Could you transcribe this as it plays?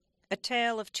A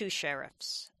Tale of Two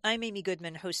Sheriffs. I'm Amy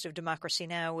Goodman, host of Democracy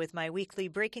Now! With my weekly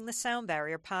Breaking the Sound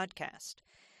Barrier podcast.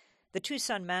 The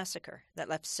Tucson massacre that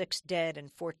left 6 dead and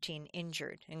 14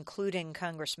 injured, including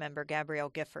Congressmember Gabrielle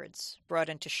Giffords, brought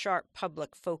into sharp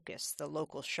public focus the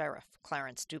local sheriff,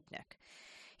 Clarence Dupnick.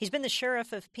 He's been the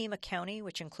sheriff of Pima County,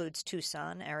 which includes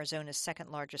Tucson, Arizona's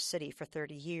second-largest city, for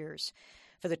 30 years.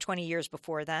 For the 20 years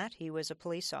before that, he was a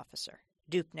police officer.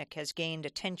 Dupnick has gained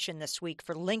attention this week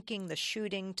for linking the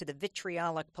shooting to the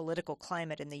vitriolic political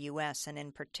climate in the U.S. and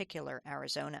in particular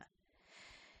Arizona.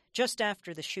 Just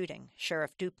after the shooting,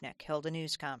 Sheriff Dupnick held a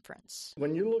news conference.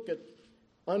 When you look at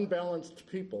unbalanced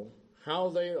people, how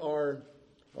they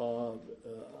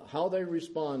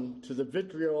respond to the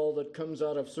vitriol that comes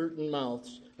out of certain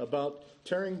mouths about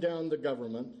tearing down the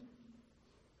government,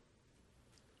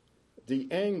 the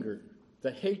anger,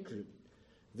 the hatred,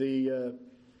 the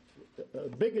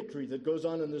bigotry that goes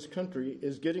on in this country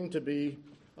is getting to be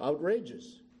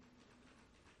outrageous.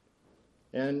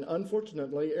 And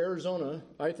unfortunately, Arizona,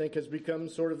 I think, has become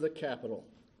sort of the capital.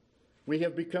 We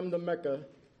have become the mecca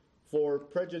for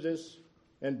prejudice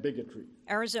and bigotry.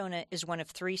 Arizona is one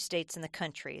of 3 states in the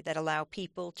country that allow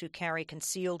people to carry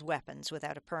concealed weapons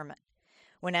without a permit.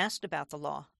 When asked about the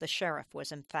law, the sheriff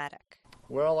was emphatic.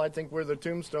 Well, I think we're the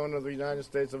tombstone of the United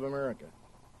States of America.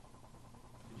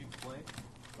 Could you explain?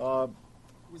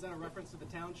 Was that a reference to the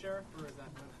town sheriff, or is that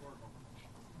metaphorical?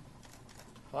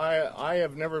 I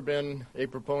have never been a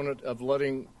proponent of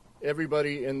letting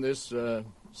everybody in this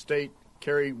state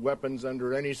carry weapons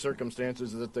under any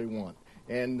circumstances that they want,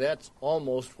 and that's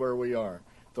almost where we are.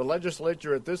 The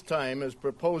legislature at this time is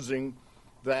proposing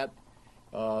that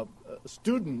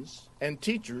students and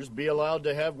teachers be allowed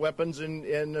to have weapons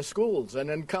in the schools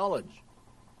and in college.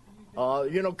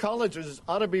 Colleges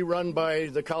ought to be run by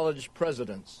the college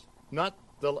presidents, not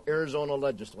the Arizona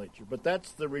legislature. But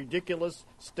that's the ridiculous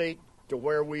state to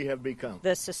where we have become.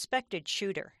 The suspected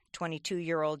shooter,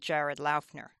 22-year-old Jared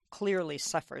Laufner, clearly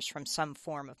suffers from some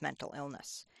form of mental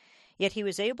illness. Yet he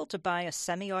was able to buy a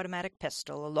semi-automatic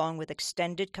pistol along with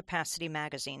extended capacity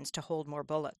magazines to hold more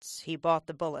bullets. He bought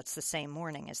the bullets the same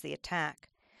morning as the attack.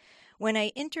 When I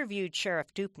interviewed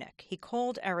Sheriff Dupnick, he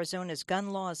called Arizona's gun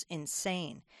laws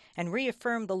insane and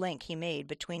reaffirmed the link he made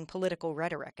between political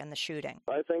rhetoric and the shooting.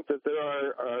 I think that there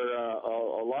are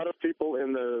a lot of people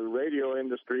in the radio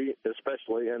industry,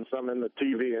 especially, and some in the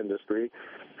TV industry,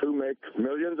 who make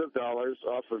millions of dollars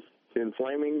off of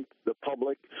inflaming the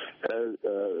public,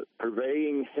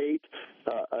 purveying hate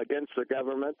against the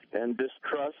government and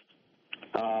distrust.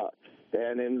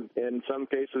 And in some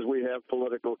cases, we have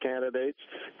political candidates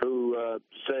who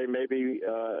say maybe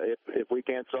if we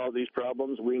can't solve these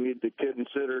problems, we need to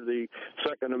consider the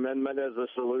Second Amendment as a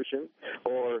solution.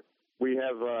 Or we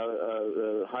have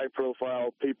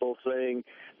high-profile people saying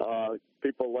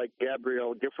people like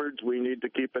Gabrielle Giffords we need to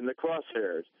keep in the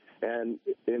crosshairs. And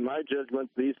in my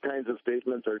judgment, these kinds of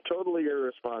statements are totally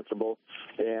irresponsible,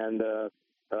 and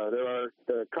there are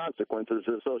consequences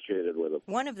associated with them.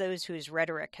 One of those whose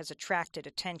rhetoric has attracted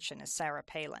attention is Sarah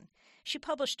Palin. She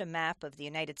published a map of the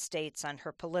United States on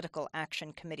her Political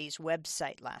Action Committee's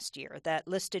website last year that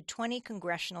listed 20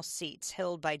 congressional seats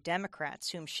held by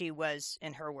Democrats whom she was,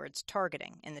 in her words,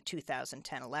 targeting in the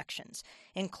 2010 elections,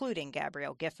 including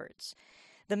Gabrielle Giffords.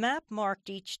 The map marked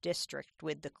each district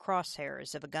with the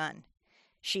crosshairs of a gun.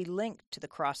 She linked to the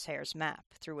crosshairs map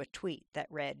through a tweet that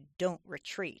read, "Don't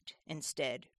retreat,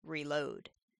 instead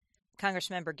reload."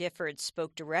 Congressmember Giffords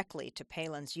spoke directly to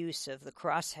Palin's use of the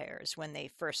crosshairs when they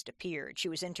first appeared. She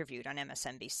was interviewed on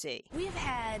MSNBC. We have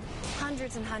had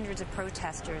hundreds and hundreds of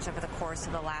protesters over the course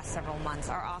of the last several months.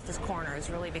 Our office corner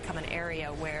has really become an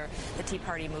area where the Tea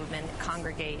Party movement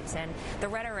congregates, and the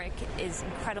rhetoric is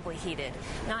incredibly heated.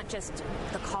 Not just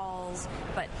the calls,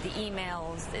 but the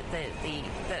emails,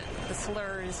 the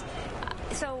slurs.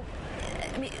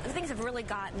 Things have really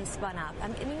gotten spun up.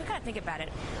 We've got to think about it.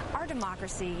 Our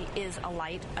democracy is a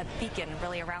light, a beacon,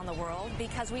 really, around the world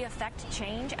because we affect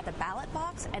change at the ballot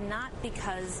box and not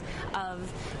because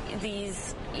of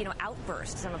these,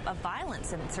 outbursts of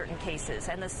violence in certain cases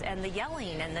and the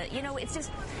yelling and it's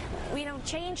just,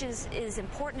 change is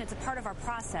important. It's a part of our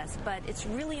process, but it's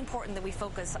really important that we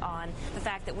focus on the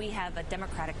fact that we have a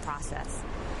democratic process.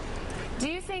 Do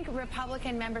you think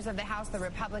Republican members of the House, the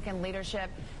Republican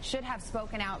leadership, should have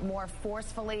spoken out more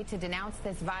forcefully to denounce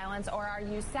this violence, or are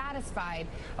you satisfied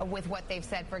with what they've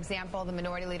said? For example, the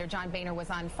Minority Leader John Boehner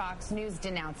was on Fox News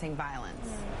denouncing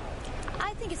violence.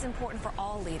 I think it's important for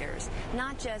all leaders,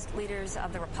 not just leaders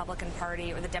of the Republican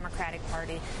Party or the Democratic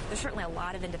Party. There's certainly a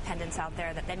lot of independents out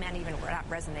there that they may even not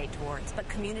resonate towards, but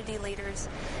community leaders,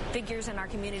 figures in our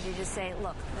community to say,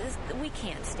 look, we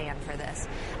can't stand for this.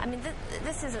 I mean,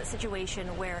 this is a situation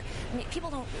where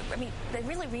they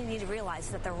really need to realize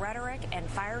that the rhetoric and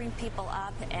firing people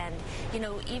up and,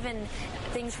 even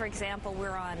things, for example, we're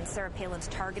on Sarah Palin's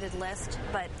targeted list,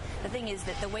 but the thing is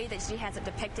that the way that she has it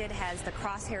depicted has the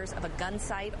crosshairs of a gun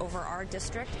sight over our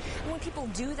district. And when people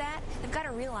do that, they've got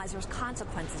to realize there's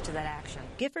consequences to that action.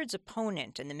 Gifford's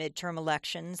opponent in the midterm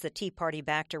elections, the Tea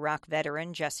Party-backed Iraq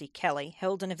veteran Jesse Kelly,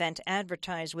 held an event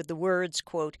advertised with the words,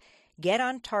 quote, "Get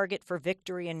on target for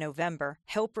victory in November,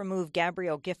 help remove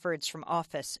Gabrielle Giffords from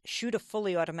office, shoot a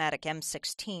fully automatic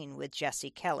M16 with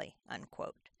Jesse Kelly,"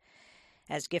 unquote.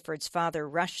 As Giffords' father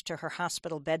rushed to her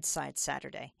hospital bedside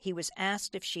Saturday, he was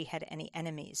asked if she had any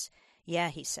enemies. Yeah,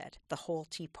 he said, the whole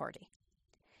Tea Party.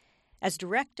 As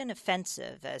direct and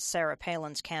offensive as Sarah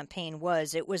Palin's campaign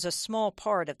was, it was a small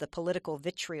part of the political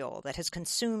vitriol that has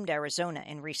consumed Arizona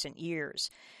in recent years.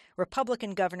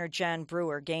 Republican Governor Jan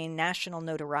Brewer gained national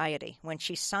notoriety when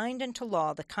she signed into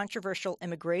law the controversial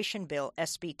immigration bill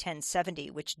SB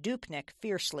 1070, which Dupnik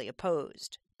fiercely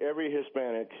opposed. Every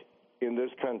Hispanic in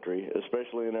this country,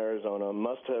 especially in Arizona,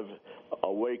 must have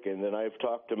awakened, and I've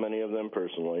talked to many of them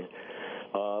personally,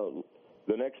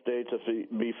 the next day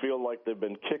to feel like they've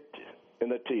been kicked in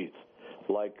the teeth,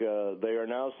 like they are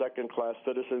now second-class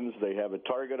citizens. They have a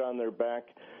target on their back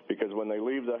because when they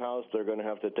leave the house, they're going to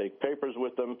have to take papers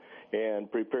with them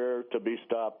and prepare to be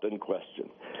stopped and questioned.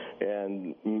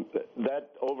 And that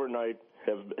overnight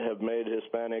have made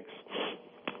Hispanics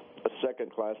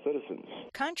second-class citizens.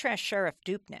 Contrast Sheriff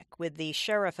Dupnik with the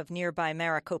sheriff of nearby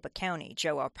Maricopa County,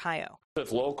 Joe Arpaio.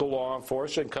 If local law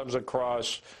enforcement comes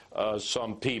across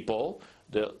some people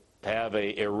that have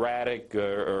a erratic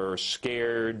or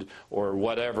scared or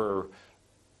whatever,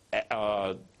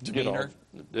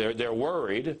 they're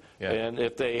worried. Yeah. And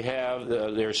if they have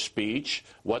their speech,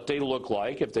 what they look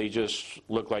like, if they just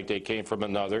look like they came from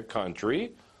another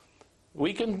country,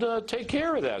 we can take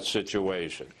care of that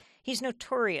situation. He's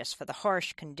notorious for the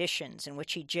harsh conditions in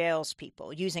which he jails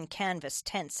people, using canvas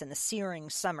tents in the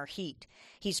searing summer heat.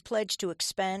 He's pledged to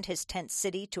expand his tent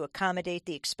city to accommodate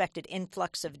the expected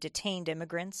influx of detained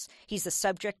immigrants. He's the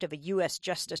subject of a U.S.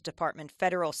 Justice Department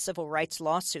federal civil rights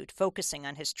lawsuit focusing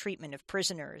on his treatment of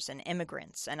prisoners and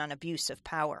immigrants and on abuse of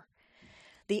power.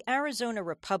 The Arizona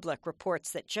Republic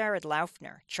reports that Jared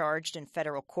Laufner, charged in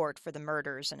federal court for the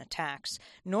murders and attacks,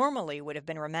 normally would have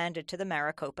been remanded to the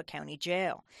Maricopa County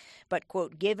Jail. But,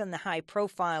 quote, given the high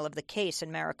profile of the case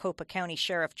and Maricopa County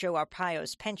Sheriff Joe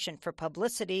Arpaio's penchant for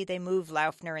publicity, they moved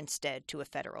Laufner instead to a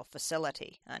federal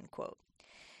facility, unquote.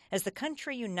 As the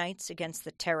country unites against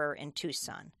the terror in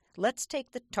Tucson, let's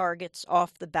take the targets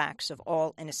off the backs of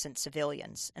all innocent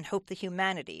civilians and hope the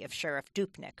humanity of Sheriff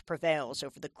Dupnik prevails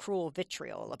over the cruel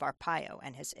vitriol of Arpaio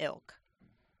and his ilk.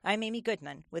 I'm Amy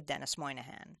Goodman with Dennis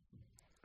Moynihan.